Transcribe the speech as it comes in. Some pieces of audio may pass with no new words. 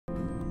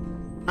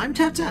I'm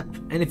Tap Tap,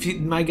 and if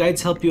my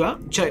guides help you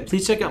out,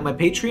 please check out my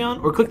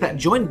Patreon or click that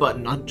join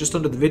button just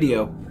under the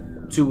video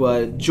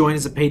to join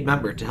as a paid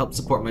member to help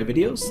support my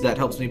videos. That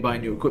helps me buy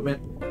new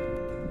equipment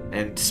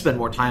and to spend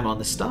more time on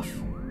this stuff.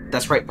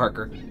 That's right,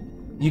 Parker.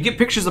 You get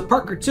pictures of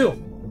Parker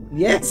too.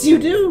 Yes, you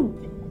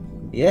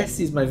do. Yes,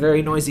 he's my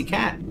very noisy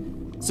cat.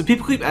 So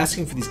people keep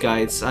asking for these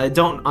guides. I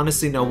don't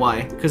honestly know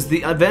why, because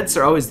the events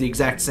are always the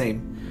exact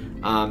same.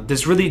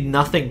 There's really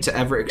nothing to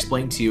ever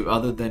explain to you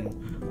other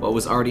than what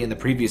was already in the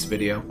previous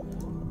video.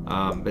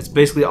 It's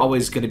basically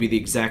always going to be the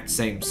exact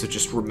same, so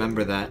just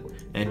remember that,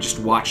 and just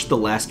watch the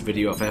last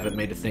video if I haven't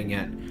made a thing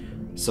yet.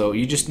 So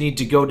you just need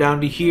to go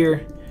down to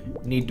here,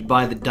 need to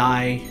buy the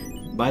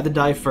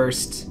dye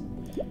first,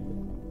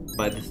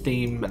 buy the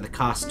theme and the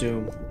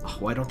costume. Oh,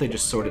 why don't they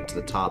just sort it to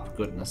the top?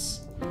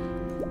 Goodness.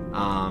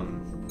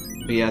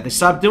 But yeah, they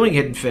stopped doing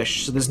hidden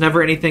fish, so there's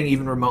never anything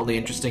even remotely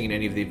interesting in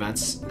any of the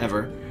events,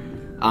 ever.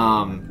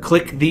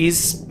 Click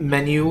these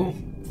menu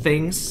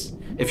things.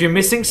 If you're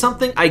missing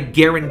something, I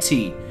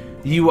guarantee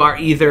you are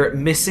either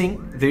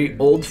missing the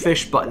old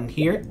fish button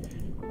here.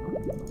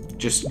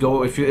 Just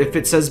go, if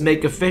it says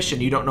make a fish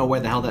and you don't know where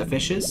the hell that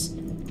fish is,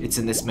 it's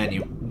in this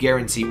menu.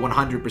 Guarantee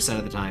 100%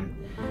 of the time.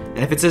 And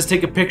if it says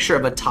take a picture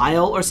of a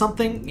tile or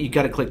something, you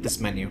gotta click this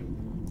menu.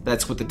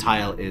 That's what the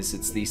tile is,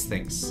 it's these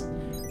things.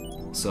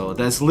 So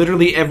that's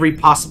literally every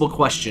possible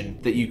question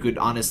that you could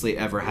honestly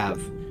ever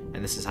have. And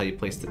this is how you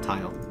place the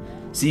tile.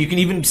 So you can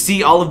even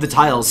see all of the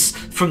tiles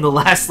from the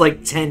last,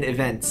 like, 10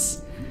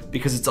 events.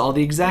 Because it's all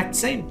the exact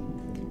same.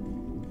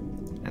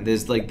 And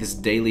there's, like, this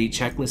daily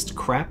checklist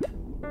crap.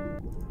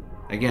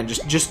 Again,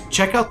 just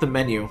check out the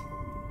menu.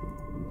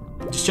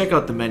 Just check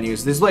out the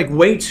menus. There's, like,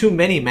 way too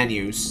many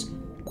menus.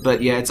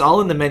 But, yeah, it's all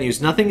in the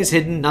menus. Nothing is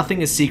hidden.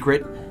 Nothing is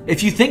secret.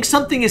 If you think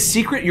something is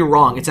secret, you're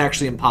wrong. It's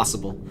actually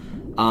impossible.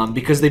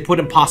 Because they put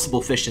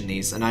impossible fish in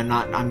these. And I'm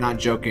not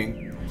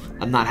joking.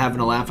 I'm not having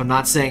a laugh. I'm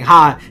not saying,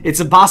 ha, it's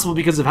impossible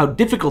because of how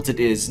difficult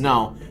it is.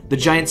 No. The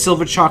giant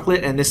silver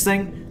chocolate and this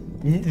thing,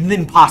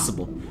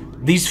 impossible.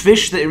 These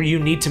fish that you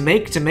need to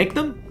make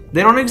them,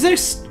 they don't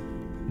exist.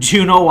 Do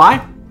you know why?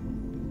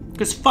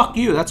 Because fuck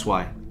you, that's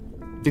why.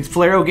 The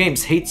Flaro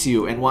Games hates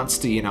you and wants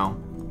to, you know,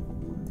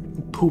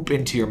 poop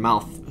into your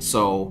mouth.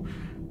 So,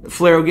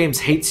 Flaro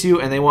Games hates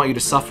you and they want you to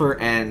suffer,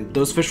 and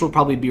those fish will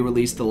probably be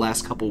released the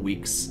last couple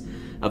weeks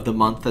of the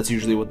month. That's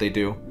usually what they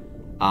do.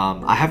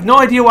 I have no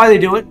idea why they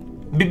do it.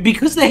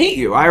 Because they hate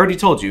you. I already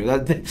told you.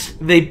 That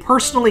they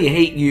personally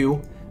hate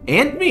you,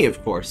 and me,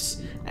 of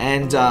course.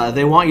 And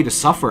they want you to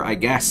suffer, I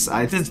guess.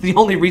 That's the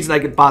only reason I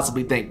could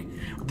possibly think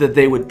that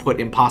they would put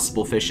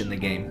impossible fish in the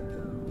game.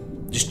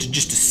 Just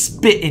to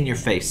spit in your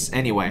face.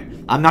 Anyway,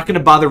 I'm not going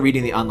to bother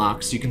reading the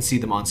unlocks. You can see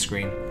them on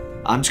screen.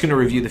 I'm just going to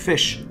review the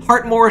fish.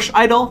 Heart Moorish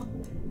Idol.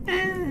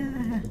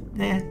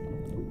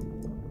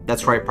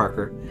 That's right,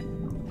 Parker.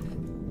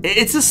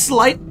 It's a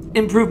slight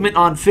improvement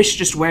on fish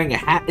just wearing a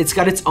hat. It's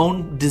got its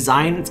own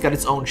design. It's got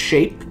its own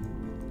shape.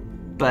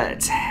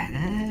 But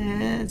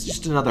it's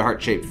just another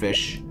heart-shaped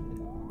fish.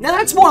 Now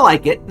that's more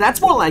like it.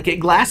 That's more like it.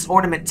 Glass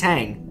Ornament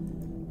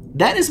Tang.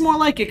 That is more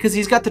like it because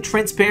he's got the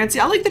transparency.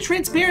 I like the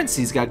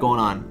transparency he's got going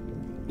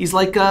on. He's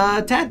like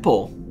a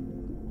tadpole.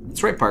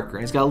 That's right, Parker.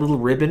 He's got a little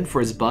ribbon for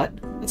his butt.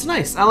 That's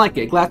nice. I like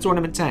it. Glass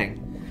Ornament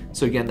Tang.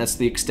 So again, that's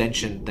the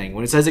extension thing.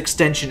 When it says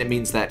extension, it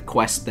means that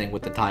quest thing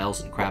with the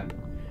tiles and crap.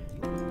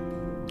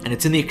 And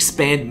it's in the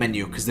expand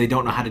menu because they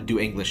don't know how to do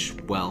English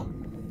well.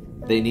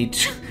 They need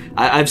to...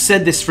 I've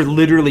said this for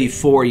literally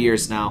 4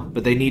 years now,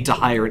 but they need to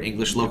hire an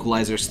English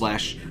localizer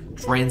 /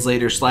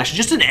 translator /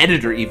 just an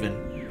editor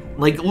even.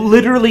 Like,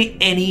 literally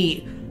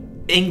any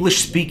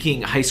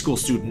English-speaking high school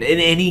student in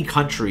any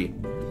country,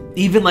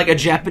 even like a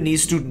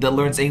Japanese student that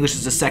learns English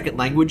as a second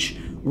language,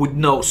 would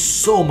know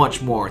so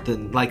much more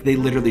than, like, they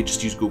literally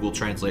just use Google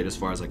Translate as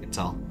far as I can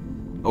tell.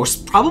 Or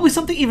probably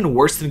something even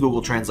worse than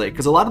Google Translate,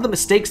 because a lot of the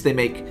mistakes they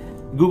make,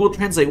 Google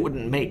Translate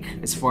wouldn't make,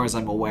 as far as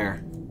I'm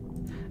aware.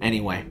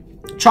 Anyway,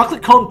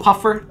 Chocolate Cone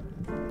Puffer.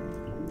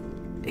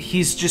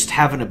 He's just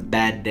having a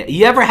bad day.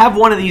 You ever have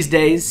one of these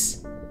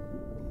days?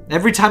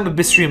 Every time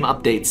AbyssRium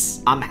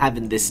updates, I'm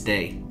having this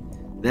day.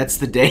 That's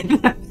the day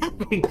that I'm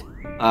having.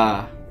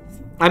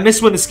 I miss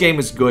when this game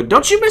was good.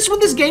 Don't you miss when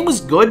this game was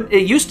good?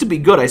 It used to be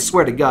good, I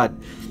swear to God.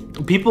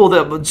 People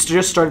that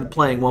just started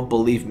playing won't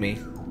believe me.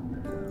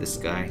 This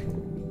guy.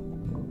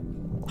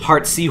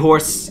 Heart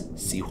Seahorse.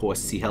 Seahorse,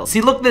 Sea Hell. See,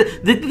 look,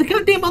 the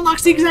goddamn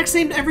unlocks the exact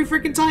same every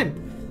freaking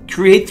time.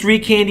 Create 3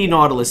 Candy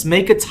Nautilus.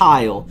 Make a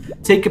tile.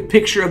 Take a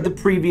picture of the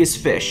previous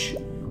fish.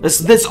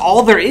 That's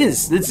all there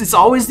is. It's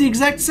always the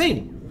exact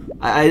same.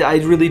 I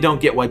really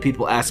don't get why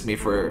people ask me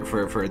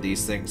for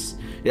these things.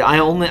 Yeah,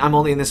 I'm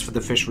only in this for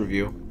the fish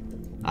review.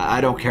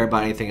 I don't care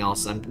about anything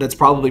else. That's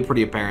probably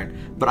pretty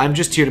apparent. But I'm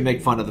just here to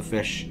make fun of the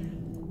fish.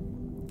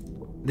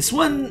 This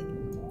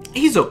one,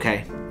 he's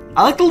okay.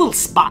 I like the little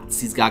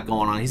spots he's got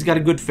going on. He's got a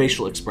good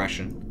facial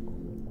expression.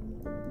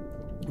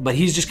 But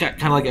he's just got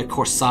kind of like a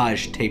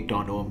corsage taped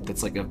onto him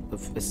that's like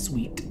a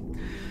sweet.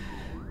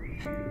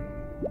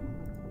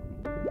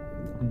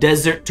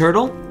 Desert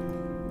Turtle.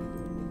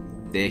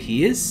 There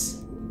he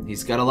is.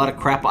 He's got a lot of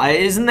crap.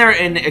 Isn't there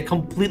a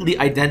completely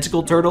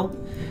identical turtle?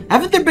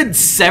 Haven't there been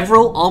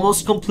several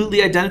almost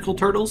completely identical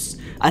turtles?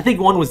 I think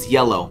one was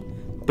yellow,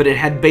 but it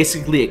had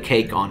basically a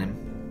cake on him.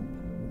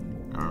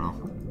 I don't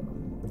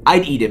know.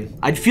 I'd eat him.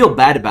 I'd feel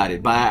bad about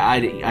it, but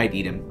I'd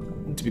eat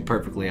him, to be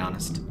perfectly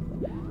honest.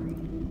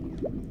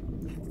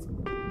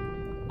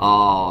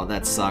 Oh,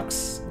 that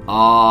sucks.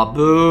 Oh,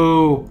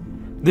 boo.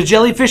 The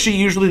jellyfish are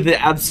usually the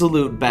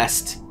absolute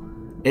best.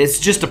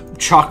 It's just a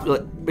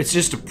chocolate, it's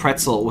just a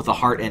pretzel with a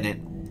heart in it,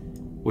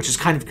 which is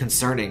kind of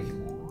concerning.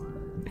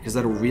 Like, is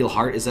that a real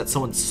heart? Is that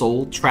someone's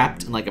soul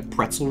trapped in like a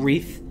pretzel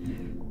wreath?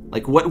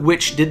 Like, what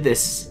witch did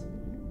this?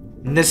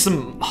 And there's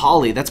some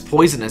holly. That's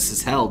poisonous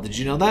as hell. Did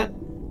you know that?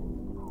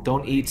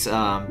 Don't eat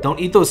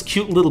those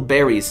cute little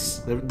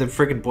berries. They're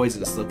friggin'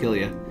 poisonous. They'll kill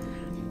you.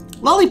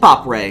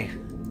 Lollipop ray.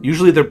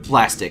 Usually they're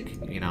plastic,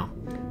 you know.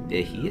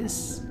 There he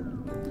is.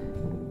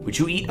 Would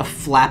you eat a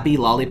flappy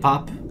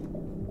lollipop?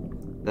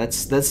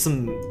 That's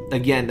some,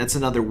 again, that's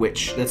another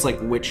witch. That's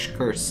like witch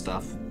curse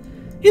stuff.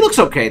 He looks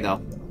okay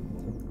though.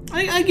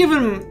 I give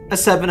him a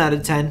 7 out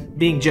of 10,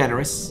 being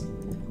generous.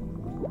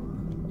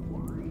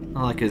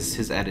 I like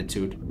his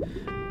attitude.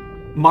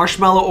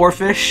 Marshmallow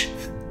oarfish.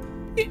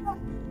 Yeah.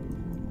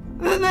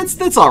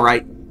 That's all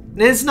right.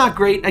 It's not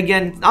great.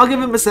 Again, I'll give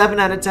him a 7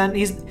 out of 10.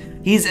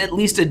 He's at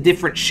least a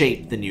different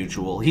shape than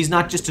usual. He's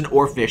not just an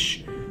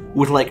oarfish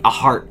with like a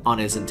heart on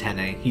his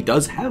antennae. He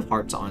does have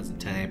hearts on his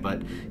antennae,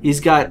 but he's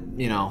got,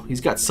 you know,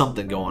 he's got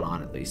something going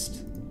on at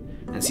least.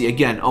 And see,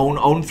 again,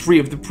 own 3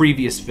 of the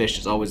previous fish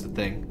is always the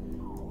thing.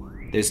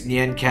 There's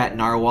Nyan Cat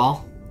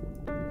Narwhal.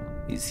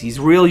 He's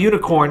real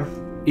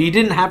unicorn. You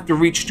didn't have to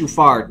reach too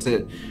far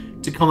to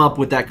come up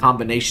with that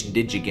combination,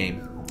 did you,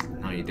 game?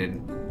 No, you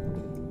didn't.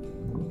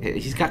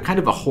 He's got kind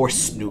of a horse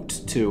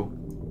snoot too.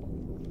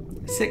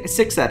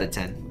 6 out of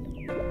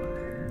 10.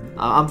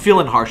 I'm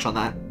feeling harsh on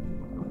that.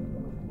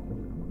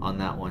 On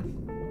that one.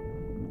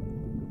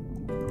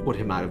 Put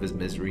him out of his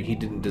misery. He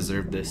didn't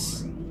deserve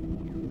this.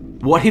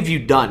 What have you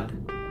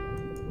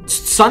done?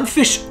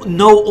 Sunfish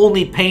know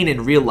only pain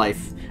in real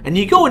life. And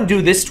you go and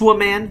do this to a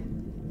man?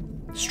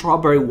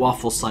 Strawberry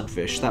waffle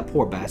sunfish. That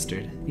poor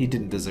bastard. He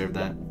didn't deserve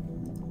that.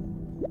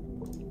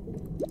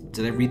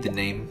 Did I read the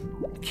name?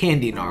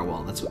 Candy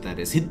narwhal. That's what that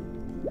is.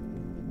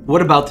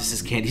 What about this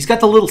is candy? He's got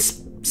the little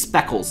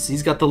speckles.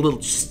 He's got the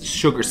little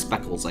sugar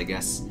speckles, I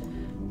guess.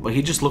 But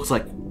he just looks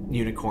like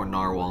unicorn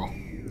narwhal.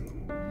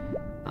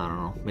 I don't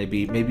know.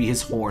 Maybe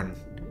his horn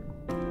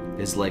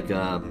is like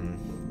a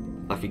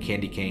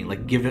candy cane.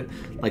 Like give it,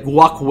 like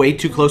walk way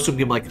too close to him,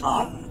 give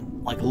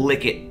him like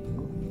lick it,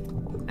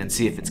 and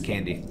see if it's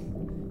candy.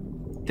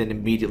 Then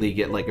immediately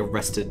get like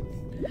arrested.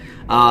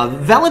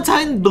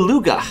 Valentine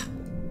beluga.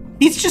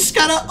 He's just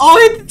got a.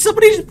 Oh,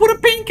 somebody just put a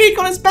pancake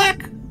on his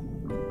back.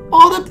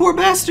 Oh, that poor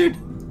bastard.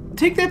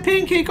 Take that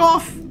pancake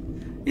off.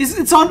 He's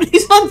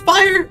on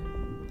fire.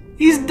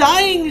 He's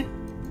dying.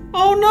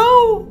 Oh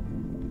no.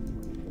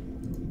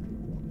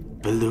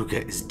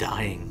 Beluga is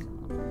dying.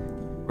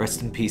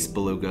 Rest in peace,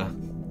 Beluga.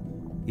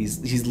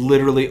 He's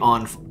literally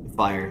on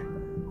fire.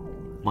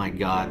 My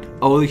god.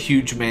 Oh, the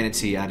huge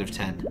manatee out of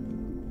 10.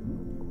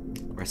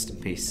 Rest in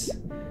peace.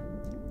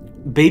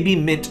 Baby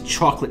mint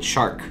chocolate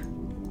shark.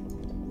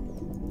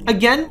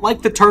 Again,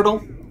 like the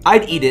turtle,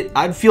 I'd eat it.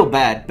 I'd feel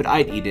bad, but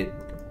I'd eat it.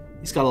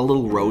 He's got a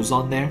little rose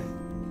on there.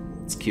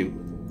 It's cute.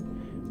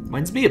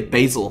 Reminds me of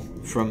Basil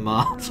from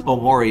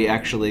Omori,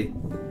 actually.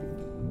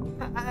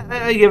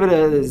 I give it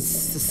a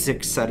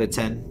 6 out of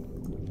 10.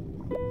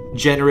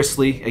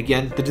 Generously,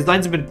 again. The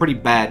designs have been pretty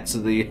bad,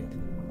 so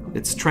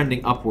it's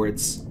trending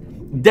upwards.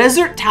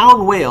 Desert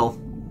Town Whale.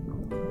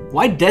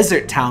 Why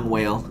Desert Town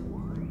Whale?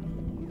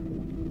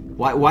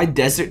 Why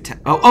Desert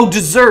Town? Oh,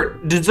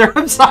 dessert! Dessert,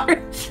 I'm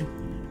sorry.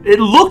 It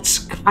looks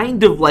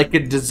kind of like a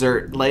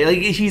dessert. Like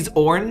he's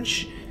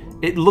orange.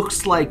 It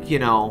looks like, you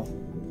know,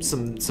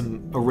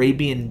 some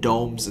Arabian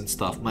domes and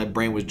stuff. My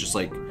brain was just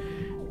like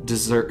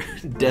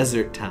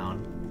desert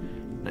town.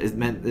 It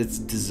meant it's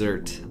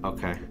dessert.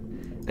 Okay.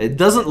 It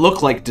doesn't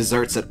look like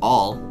desserts at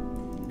all.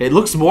 It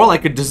looks more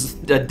like a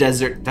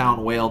desert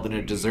town whale than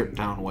a dessert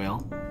town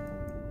whale.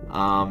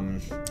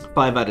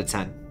 5 out of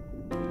 10.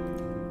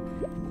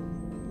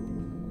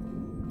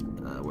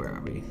 Where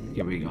are we?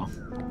 Here we go.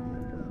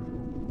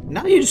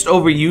 Now you're just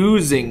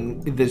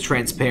overusing the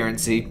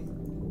transparency.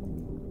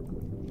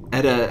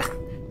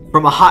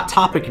 From a hot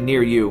topic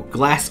near you,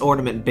 glass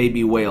ornament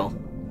baby whale.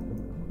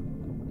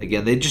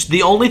 Again,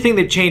 the only thing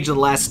they've changed in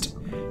the last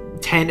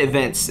 10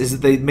 events is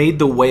that they made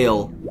the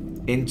whale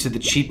into the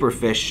cheaper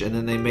fish, and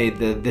then they made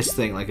this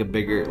thing like a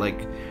bigger,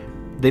 like,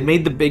 they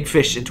made the big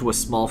fish into a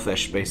small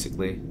fish,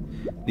 basically.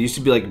 They used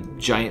to be like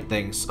giant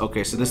things.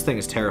 Okay, so this thing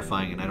is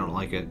terrifying, and I don't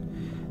like it.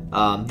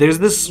 There's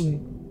this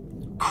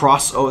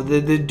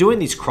they're doing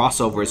these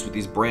crossovers with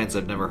these brands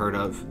I've never heard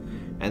of,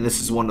 and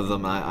this is one of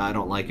them. I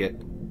don't like it.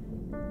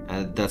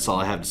 And that's all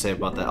I have to say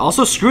about that.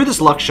 Also, screw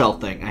this luck shell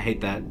thing. I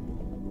hate that.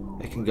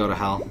 It can go to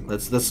hell.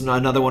 That's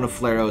another one of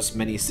Flareo's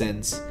many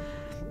sins.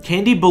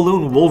 Candy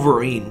Balloon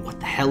Wolverine. What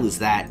the hell is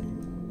that?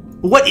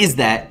 What is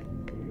that?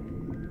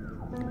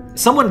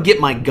 Someone get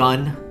my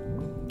gun.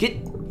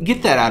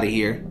 Get that out of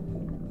here.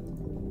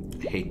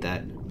 I hate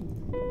that.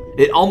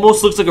 It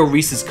almost looks like a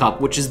Reese's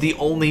cup, which is the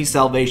only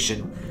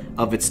salvation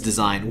of its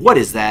design. What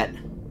is that?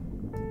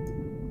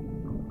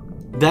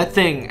 That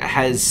thing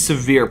has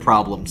severe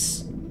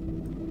problems.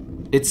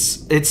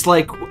 It's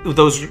like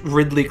those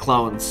Ridley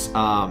clones.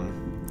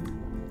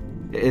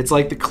 It's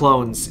like the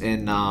clones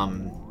in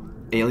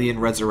Alien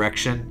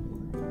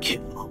Resurrection.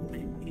 Kill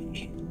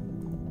me.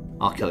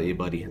 I'll kill you,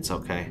 buddy. It's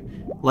okay.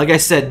 Like I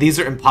said, these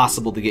are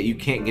impossible to get. You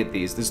can't get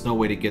these. There's no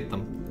way to get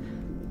them.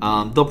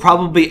 They'll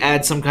probably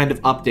add some kind of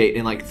update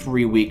in like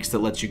 3 weeks that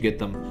lets you get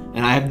them.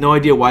 And I have no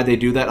idea why they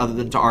do that other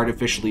than to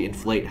artificially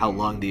inflate how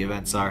long the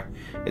events are.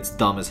 It's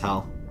dumb as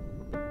hell.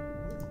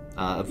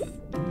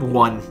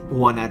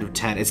 1 out of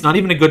 10. It's not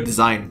even a good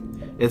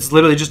design. It's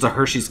literally just a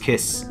Hershey's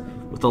Kiss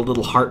with a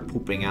little heart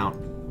pooping out.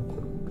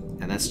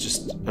 And that's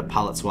just a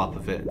palette swap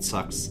of it. It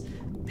sucks.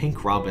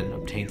 Pink Robin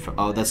obtained from...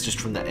 Oh, that's just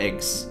from the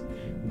eggs.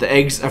 The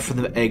eggs are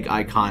from the egg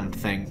icon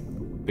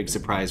thing. Big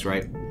surprise,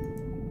 right?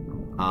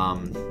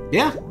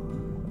 Yeah.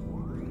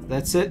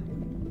 That's it.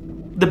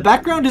 The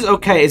background is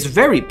okay. It's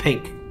very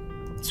pink.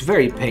 It's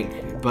very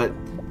pink, but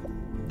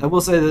I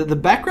will say that the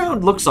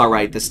background looks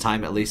alright this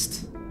time, at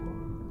least.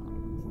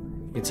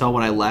 You can tell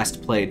when I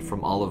last played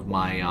from all of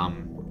my,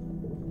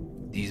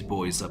 these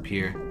boys up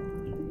here.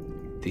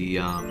 The,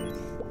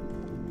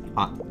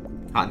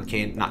 cotton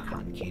candy, not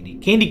cotton candy,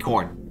 candy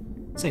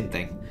corn. Same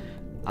thing.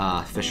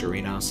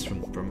 Fisherinos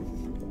from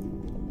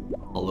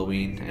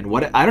Halloween. And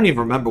what, I don't even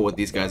remember what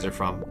these guys are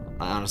from.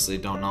 I honestly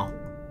don't know.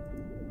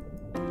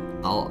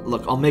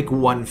 I'll make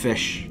one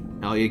fish.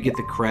 Oh, you get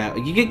the crab.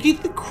 You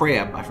get the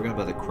crab. I forgot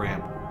about the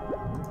crab.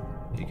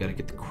 You gotta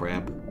get the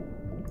crab.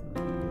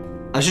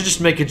 I should just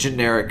make a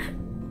generic,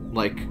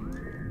 like,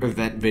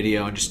 event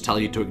video and just tell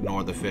you to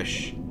ignore the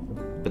fish.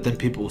 But then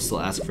people will still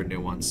ask for new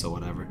ones, so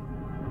whatever.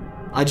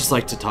 I just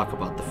like to talk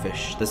about the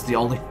fish. That's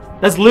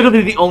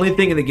literally the only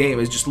thing in the game,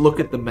 is just look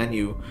at the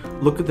menu.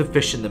 Look at the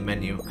fish in the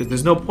menu. Because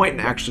there's no point in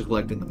actually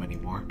collecting them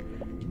anymore.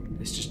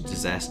 It's just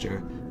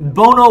disaster.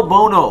 Bono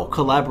Bono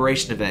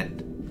collaboration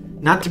event.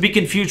 Not to be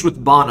confused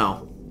with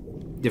Bono.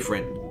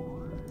 Different.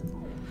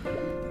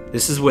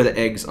 This is where the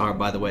eggs are,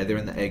 by the way. They're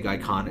in the egg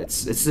icon.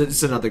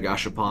 It's another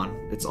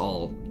gashapon. It's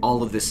all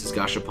of this is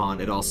gashapon.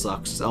 It all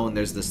sucks. Oh, and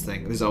there's this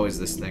thing. There's always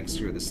this thing.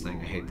 Screw this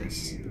thing. I hate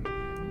this.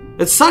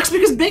 It sucks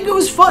because bingo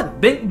is fun.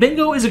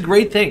 Bingo is a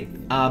great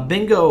thing.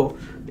 Bingo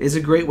is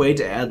a great way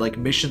to add like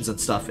missions and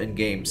stuff in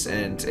games,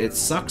 and it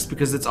sucks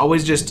because it's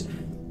always just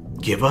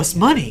give us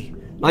money.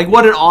 Like,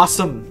 what an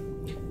awesome,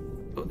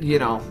 you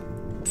know,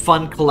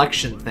 fun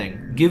collection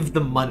thing. Give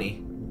them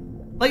money.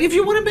 Like, if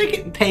you want to make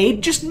it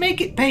paid, just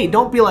make it paid.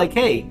 Don't be like,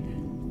 hey,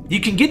 you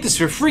can get this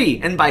for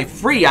free. And by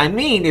free, I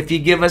mean if you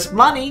give us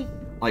money.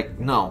 Like,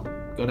 no.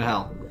 Go to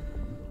hell.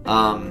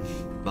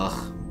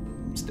 Ugh.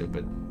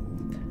 Stupid.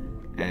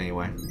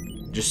 Anyway.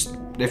 Just,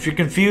 if you're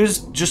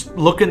confused, just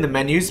look in the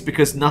menus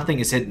because nothing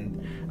is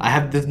hidden.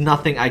 There's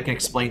nothing I can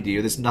explain to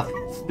you. There's nothing.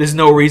 There's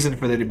no reason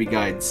for there to be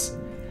guides.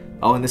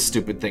 Oh, and this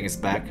stupid thing is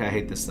back. I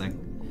hate this thing.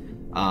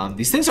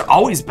 These things are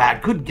always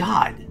back. Good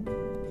God.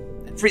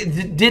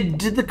 Did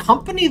the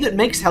company that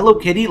makes Hello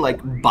Kitty, like,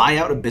 buy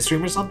out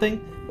AbyssRium or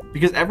something?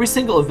 Because every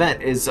single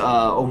event is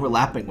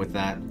overlapping with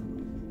that.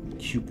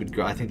 Cupid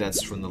Girl. I think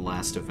that's from the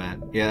last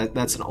event. Yeah,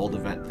 that's an old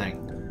event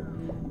thing.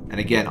 And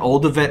again,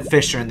 old event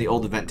fish are in the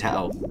old event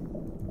tab.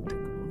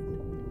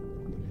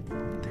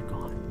 They're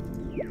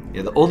gone.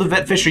 Yeah, the old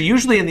event fish are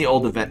usually in the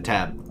old event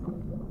tab.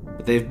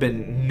 But they've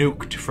been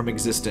nuked from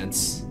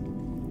existence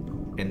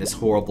in this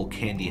horrible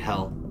candy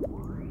hell.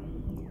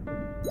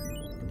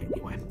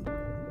 Anyway,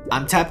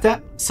 I'm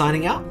TapTap,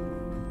 signing out.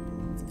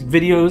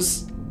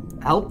 Videos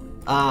help.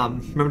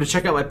 Remember to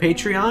check out my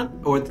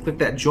Patreon or click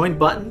that join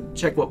button.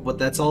 Check what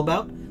that's all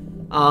about.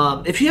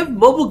 If you have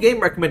mobile game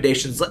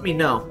recommendations, let me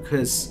know,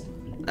 because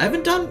I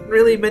haven't done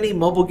really many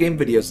mobile game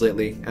videos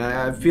lately.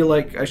 I feel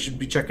like I should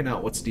be checking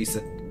out what's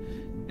decent,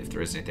 if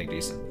there is anything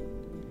decent.